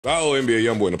I owe NBA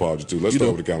YoungBoy an apology too. Let's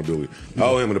start with accountability. I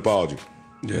owe him an apology.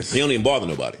 Yes. He don't even bother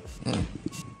nobody.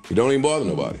 He don't even bother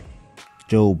nobody.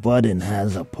 Joe Budden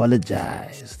has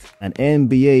apologized, and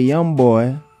NBA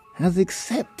YoungBoy has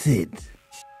accepted.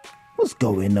 What's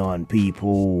going on,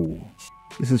 people?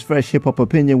 This is Fresh Hip Hop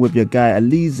Opinion with your guy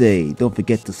Oleezeh. Don't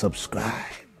forget to subscribe.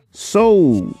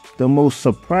 So, the most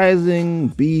surprising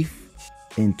beef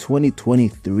in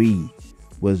 2023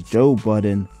 was Joe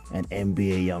Budden and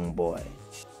NBA YoungBoy.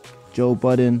 Joe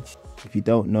Budden, if you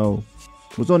don't know,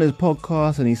 was on his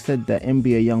podcast and he said that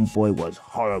NBA YoungBoy was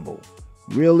horrible.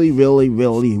 Really, really,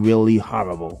 really, really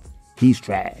horrible. He's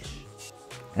trash.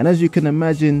 And as you can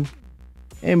imagine,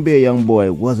 NBA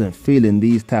YoungBoy wasn't feeling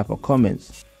these type of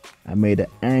comments and made an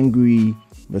angry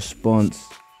response.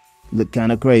 Look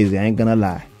kind of crazy, I ain't gonna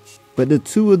lie. But the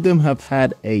two of them have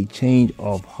had a change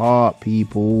of heart,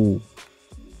 people.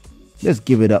 Let's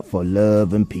give it up for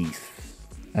love and peace.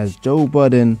 As Joe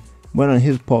Budden went on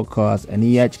his podcast and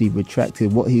he actually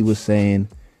retracted what he was saying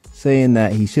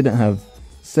that he shouldn't have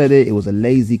said it. It was a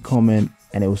lazy comment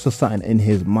and it was just something in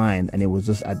his mind and it was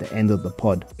just at the end of the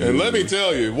pod. And let me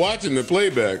tell you, watching the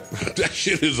playback, that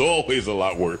shit is always a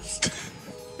lot worse.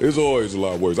 It's always a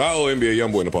lot worse. I owe NBA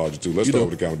YoungBoy an apology too. Let's start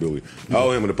with accountability. I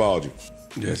owe him an apology.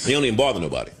 Yes. He don't even bother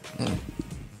nobody.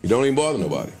 He don't even bother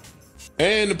nobody.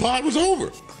 And the pod was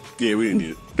over. Yeah, we didn't need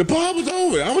it. The pod was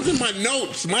over. I was in my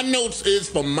notes. My notes is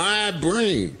for my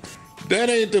brain. That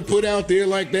ain't to put out there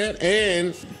like that. And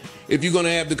if you're going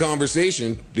to have the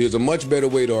conversation, there's a much better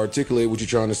way to articulate what you're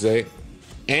trying to say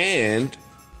and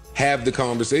have the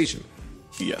conversation.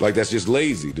 Yeah. Like, that's just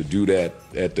lazy to do that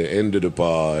at the end of the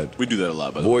pod. We do that a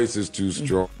lot, by the way. Voice is too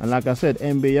strong. And like I said,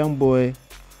 NBA YoungBoy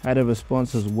had a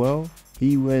response as well.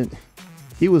 He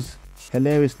was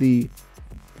hilariously,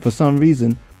 for some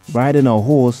reason, riding a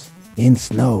horse in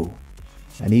snow.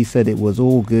 And he said it was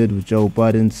all good with Joe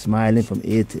Budden, smiling from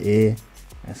ear to ear,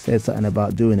 and said something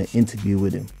about doing an interview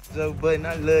with him. Joe Budden,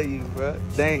 I love you, bro.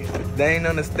 They ain't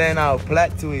understand our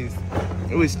plot twist.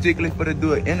 It was strictly for to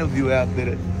do an interview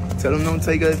after that. Tell them don't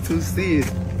take us too serious.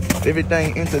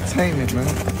 Everything entertainment,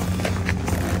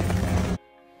 man.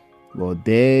 Well,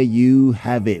 there you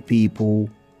have it, people.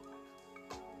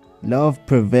 Love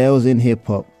prevails in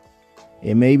hip-hop.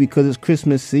 It may be because it's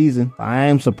Christmas season. I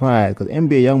am surprised because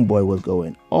NBA YoungBoy was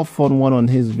going off on one on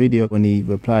his video when he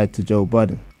replied to Joe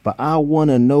Budden. But I want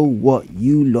to know what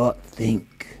you lot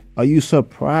think. Are you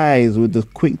surprised with the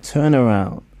quick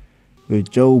turnaround? With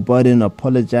Joe Budden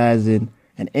apologizing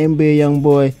and NBA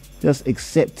YoungBoy just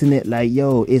accepting it like,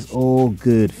 yo, it's all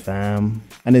good, fam.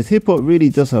 And is hip-hop really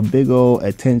just a big old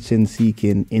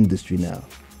attention-seeking industry now?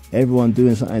 Everyone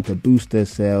doing something to boost their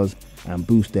sales and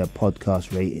boost their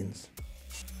podcast ratings.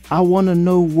 I want to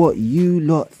know what you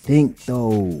lot think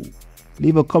though.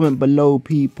 Leave a comment below,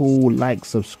 people. Like,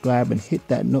 subscribe, and hit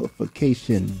that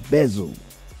notification bezel.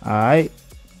 Alright?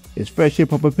 It's Fresh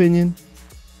Hip Hop Opinion.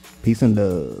 Peace and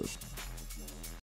love.